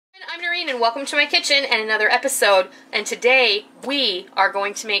I'm Noreen and welcome to my kitchen and another episode. And today we are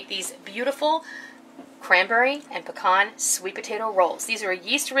going to make these beautiful cranberry and pecan sweet potato rolls. These are a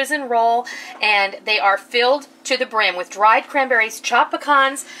yeast risen roll and they are filled to the brim with dried cranberries, chopped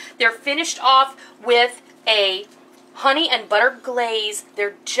pecans. They're finished off with a honey and butter glaze.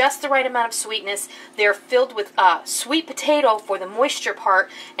 They're just the right amount of sweetness. They're filled with sweet potato for the moisture part,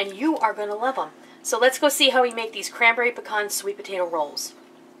 and you are going to love them. So let's go see how we make these cranberry pecan sweet potato rolls.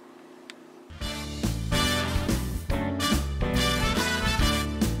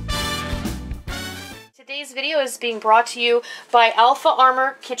 Today's video is being brought to you by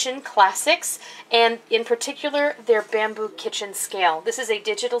Armour Kitchen Classics, and in particular their bamboo kitchen scale. This is a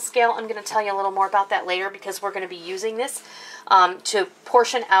digital scale. I'm going to tell you a little more about that later because we're going to be using this to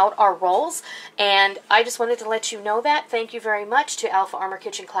portion out our rolls, and I just wanted to let you know that. Thank you very much to Armour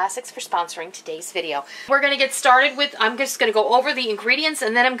Kitchen Classics for sponsoring today's video. We're going to get started with, I'm just going to go over the ingredients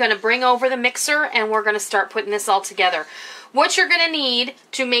and then I'm going to bring over the mixer and we're going to start putting this all together. What you're going to need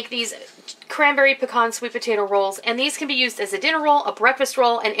to make these cranberry pecan sweet potato rolls, and these can be used as a dinner roll, a breakfast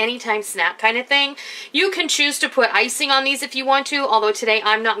roll, an anytime snack kind of thing. You can choose to put icing on these if you want to, although today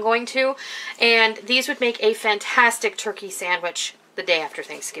I'm not going to. And these would make a fantastic turkey sandwich the day after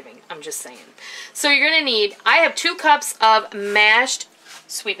Thanksgiving. I'm just saying. So you're going to need, I have 2 cups of mashed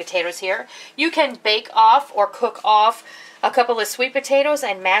sweet potatoes here. You can bake off or cook off a couple of sweet potatoes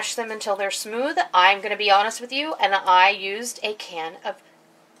and mash them until they're smooth. I'm going to be honest with you, and I used a can of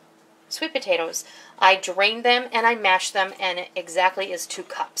sweet potatoes. I drained them and I mashed them, and it exactly is 2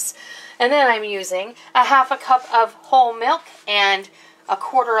 cups. And then I'm using a half a cup of whole milk and a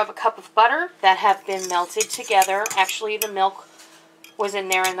quarter of a cup of butter that have been melted together. Actually, the milk was in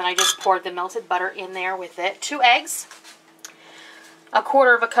there and then I just poured the melted butter in there with it. 2 eggs, a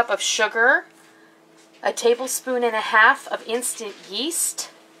quarter of a cup of sugar, a tablespoon and a half of instant yeast,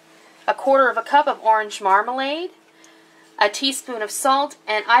 a quarter of a cup of orange marmalade, a teaspoon of salt,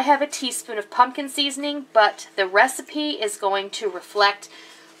 and I have a teaspoon of pumpkin seasoning, but the recipe is going to reflect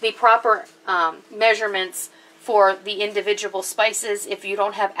the proper measurements for the individual spices if you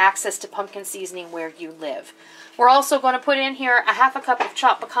don't have access to pumpkin seasoning where you live. We're also going to put in here a half a cup of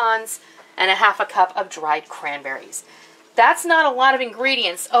chopped pecans and a half a cup of dried cranberries. That's not a lot of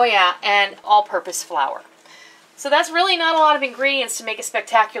ingredients. Oh yeah, and all-purpose flour. So that's really not a lot of ingredients to make a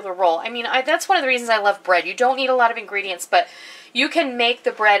spectacular roll. I mean, that's one of the reasons I love bread. You don't need a lot of ingredients, but you can make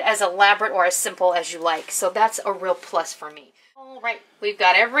the bread as elaborate or as simple as you like. So that's a real plus for me. All right, we've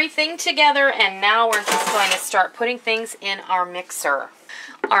got everything together, and now we're just going to start putting things in our mixer.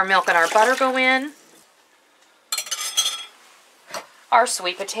 Our milk and our butter go in. Our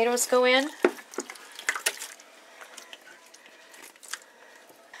sweet potatoes go in.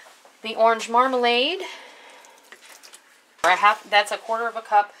 The orange marmalade, that's a quarter of a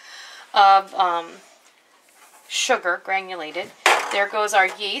cup of sugar, granulated. There goes our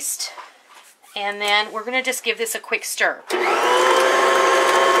yeast, and then we're going to just give this a quick stir.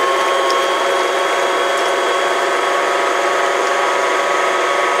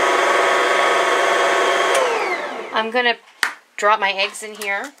 I'm going to drop my eggs in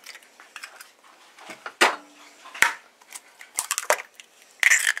here.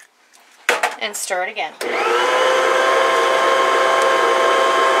 And stir it again.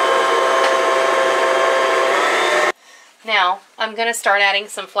 Now, I'm going to start adding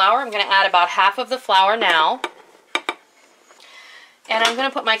some flour. I'm going to add about half of the flour now. And I'm going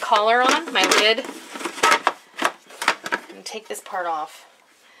to put my collar on, my lid, and take this part off.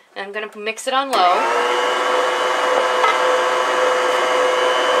 And I'm going to mix it on low.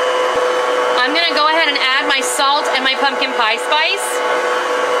 I'm going to go ahead and add my salt and my pumpkin pie spice.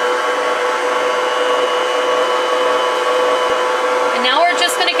 Now we're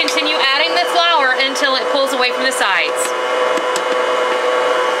just going to continue adding the flour until it pulls away from the sides.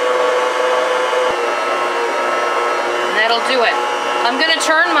 And that'll do it. I'm going to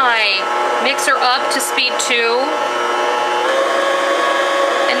turn my mixer up to speed 2.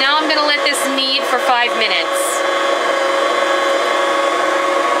 And now I'm going to let this knead for 5 minutes.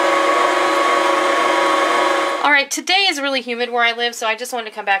 Alright, today is really humid where I live, so I just wanted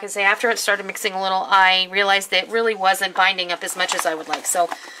to come back and say after it started mixing a little, I realized that it really wasn't binding up as much as I would like. So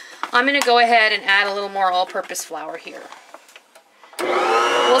I'm going to go ahead and add a little more all-purpose flour here.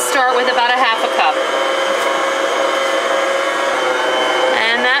 We'll start with about a half a cup.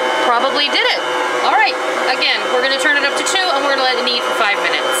 And that probably did it. Alright, again, we're going to turn it up to 2 and we're going to let it knead for 5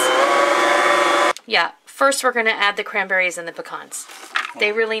 minutes. Yeah, first we're going to add the cranberries and the pecans.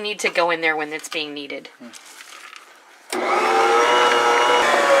 They really need to go in there when it's being kneaded.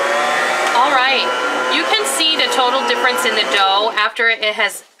 Alright, you can see the total difference in the dough after it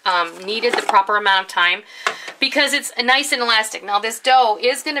has kneaded the proper amount of time because it's nice and elastic. Now this dough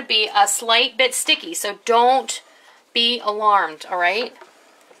is going to be a slight bit sticky, so don't be alarmed, all right?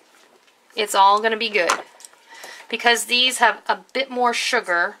 It's all going to be good because these have a bit more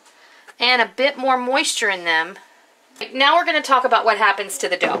sugar and a bit more moisture in them. Now we're going to talk about what happens to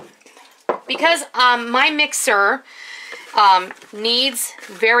the dough. Because my mixer kneads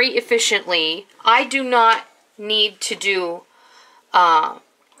very efficiently, I do not need to do,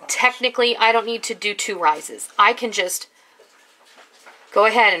 technically, I don't need to do 2 rises. I can just go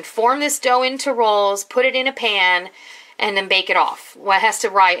ahead and form this dough into rolls, put it in a pan, and then bake it off. Well, it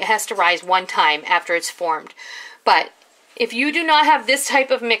has to rise 1 time after it's formed. But if you do not have this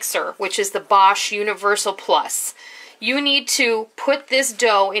type of mixer, which is the Bosch Universal Plus, you need to put this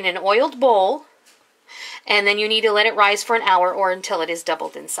dough in an oiled bowl, and then you need to let it rise for an hour or until it is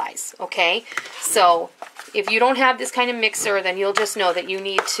doubled in size, okay? So if you don't have this kind of mixer, then you'll just know that you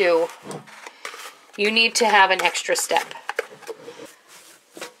need to have an extra step.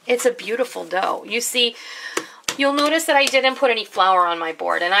 It's a beautiful dough. You see, you'll notice that I didn't put any flour on my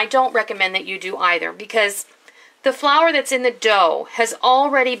board, and I don't recommend that you do either, because the flour that's in the dough has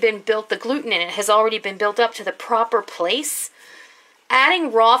already been built, the gluten in it has already been built up to the proper place.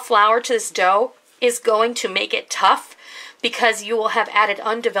 Adding raw flour to this dough is going to make it tough because you will have added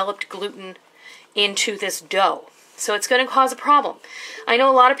undeveloped gluten into this dough. So it's going to cause a problem. I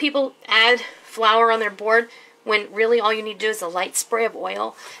know a lot of people add flour on their board when really all you need to do is a light spray of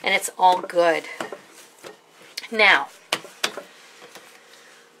oil and it's all good. Now,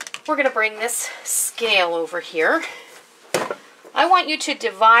 we're going to bring this scale over here. I want you to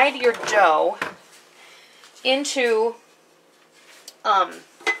divide your dough into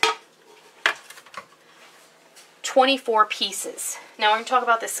 24 pieces. Now we're going to talk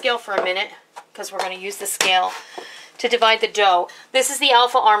about the scale for a minute because we're going to use the scale to divide the dough. This is the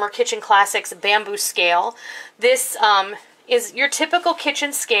Armour Kitchen Classics bamboo scale. This is your typical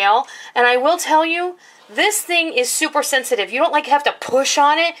kitchen scale, and I will tell you, this thing is super sensitive. You don't have to push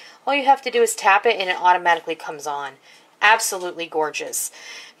on it. All you have to do is tap it and it automatically comes on. Absolutely gorgeous.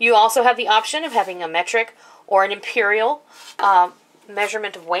 You also have the option of having a metric or an imperial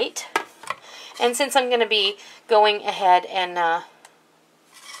measurement of weight. And since I'm going to be going ahead and I'm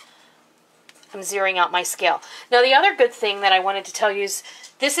zeroing out my scale. Now the other good thing that I wanted to tell you is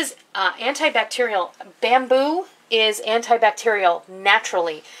this is antibacterial. Bamboo is antibacterial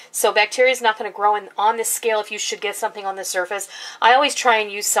naturally. So bacteria is not going to grow on this scale if you should get something on the surface. I always try and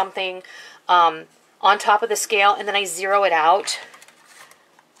use something on top of the scale and then I zero it out.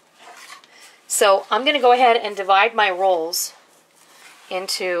 So I'm going to go ahead and divide my rolls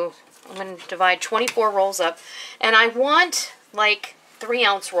into, I'm going to divide 24 rolls up, and I want like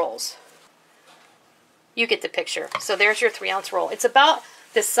 3-ounce rolls. You get the picture. So there's your 3-ounce roll. It's about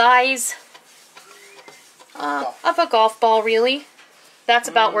the size of a golf ball, really. That's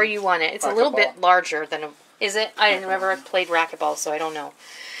about where you want it. It's a little bit larger than is it? I never played racquetball, so I don't know.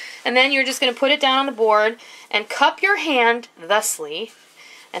 And then you're just going to put it down on the board and cup your hand thusly,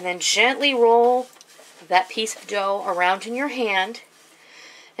 and then gently roll that piece of dough around in your hand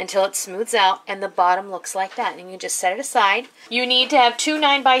until it smooths out and the bottom looks like that. And you just set it aside. You need to have 2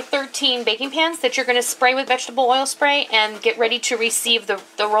 9x13 baking pans that you're going to spray with vegetable oil spray and get ready to receive the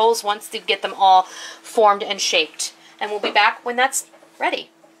rolls once you get them all formed and shaped. And we'll be back when that's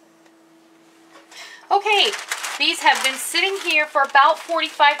ready. Okay, these have been sitting here for about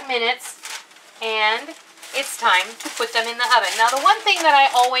 45 minutes and it's time to put them in the oven. Now the one thing that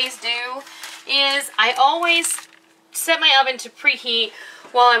I always do is I always set my oven to preheat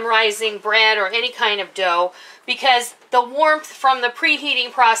while I'm rising bread or any kind of dough, because the warmth from the preheating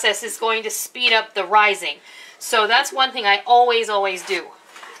process is going to speed up the rising. So that's one thing I always do.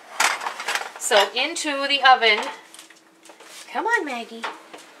 So into the oven. Come on, Maggie.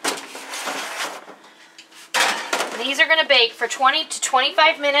 These are going to bake for 20 to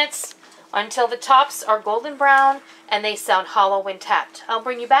 25 minutes until the tops are golden brown and they sound hollow when tapped. I'll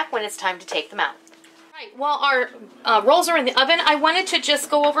bring you back when it's time to take them out. While our rolls are in the oven, I wanted to just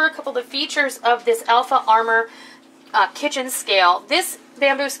go over a couple of the features of this Armour kitchen scale. This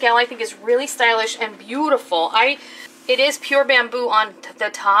bamboo scale I think is really stylish and beautiful. It is pure bamboo on the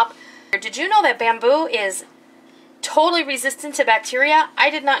top. Did you know that bamboo is totally resistant to bacteria?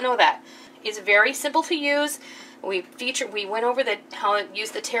 I did not know that. It's very simple to use. We went over how to use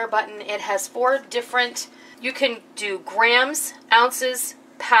the tare button. It has 4 different, you can do grams, ounces,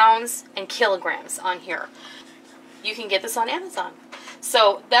 pounds, and kilograms on here. You can get this on Amazon.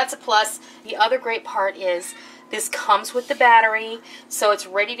 So that's a plus. The other great part is this comes with the battery, so it's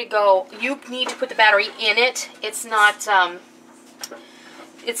ready to go. You need to put the battery in it. It's not,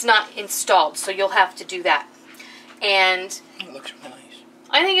 it's not installed, so you'll have to do that. And it looks really nice.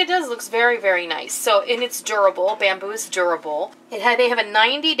 I think it does. Looks very, very nice. So, and it's durable. Bamboo is durable. They have a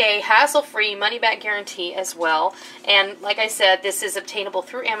 90-day hassle-free money-back guarantee as well. And like I said, this is obtainable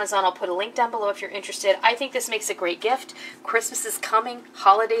through Amazon. I'll put a link down below if you're interested. I think this makes a great gift. Christmas is coming.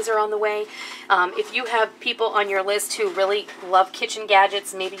 Holidays are on the way. If you have people on your list who really love kitchen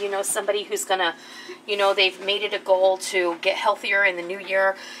gadgets, maybe you know somebody who's going to, you know, they've made it a goal to get healthier in the new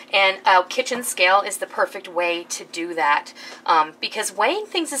year, and a kitchen scale is the perfect way to do that. Because weighing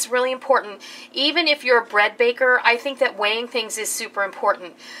things is really important. Even if you're a bread baker, I think that weighing things is super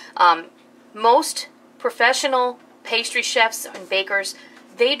important. Most professional pastry chefs and bakers,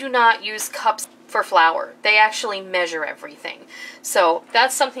 they do not use cups for flour. They actually measure everything. So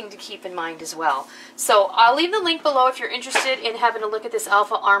that's something to keep in mind as well. So I'll leave the link below if you're interested in having a look at this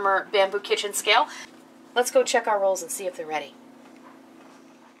Alpha Armour bamboo kitchen scale. Let's go check our rolls and see if they're ready.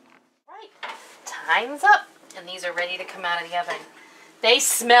 Right, time's up, and these are ready to come out of the oven. They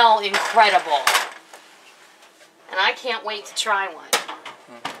smell incredible, and I can't wait to try one.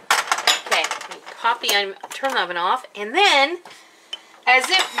 Okay, pop the turn the oven off, and then, as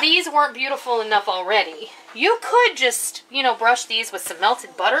if these weren't beautiful enough already, you could just, you know, brush these with some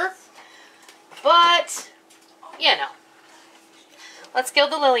melted butter, but, you know. Let's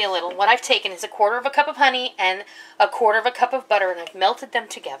gild the lily a little. What I've taken is 1/4 cup of honey and 1/4 cup of butter, and I've melted them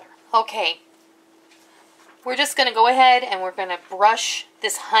together. Okay, we're just going to go ahead and we're going to brush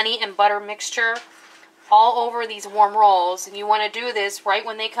this honey and butter mixture all over these warm rolls. And you want to do this right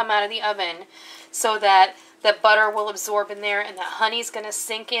when they come out of the oven so that the butter will absorb in there and the honey's going to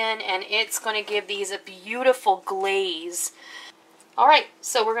sink in, and it's going to give these a beautiful glaze. All right,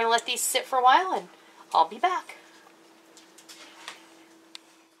 so we're going to let these sit for a while, and I'll be back.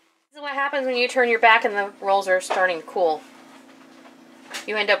 This is what happens when you turn your back and the rolls are starting to cool.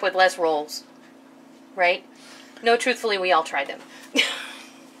 You end up with less rolls, right? No, truthfully, we all tried them.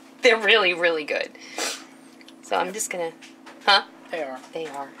 They're really, really good. So I'm just going to... Huh? They are. They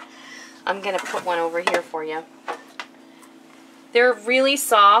are. I'm going to put one over here for you. They're really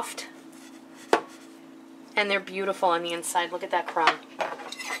soft, and they're beautiful on the inside. Look at that crumb.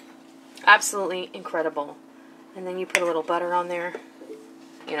 Absolutely incredible. And then you put a little butter on there.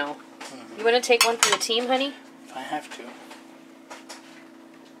 You know. You want to take one for the team, honey? If I have to.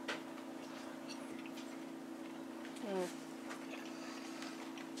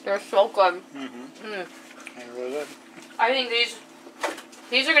 They're so good. They're really good. I think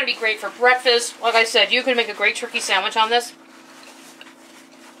these are going to be great for breakfast. Like I said, you can make a great turkey sandwich on this.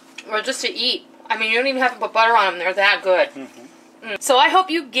 Or just to eat. I mean, you don't even have to put butter on them. They're that good. So I hope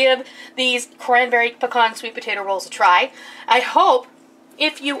you give these cranberry pecan sweet potato rolls a try. I hope,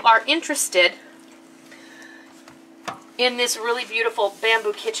 if you are interested in this really beautiful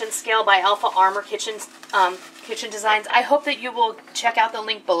bamboo kitchen scale by Alpha Armour Kitchen Designs, I hope that you will check out the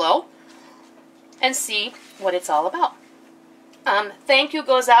link below and see what it's all about. Thank you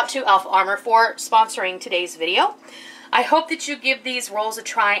goes out to Alpha Armour for sponsoring today's video. I hope that you give these rolls a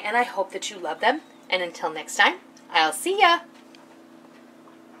try, and I hope that you love them. And until next time, I'll see ya.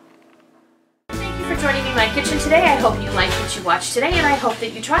 Thank you for joining me in my kitchen today. I hope you liked what you watched today, and I hope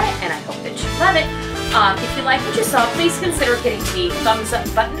that you try it, and I hope that you love it. If you like what you saw, please consider hitting the thumbs up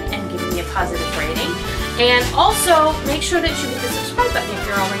button and giving me a positive rating. And also, make sure that you hit the subscribe button if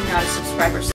you're already not a subscriber.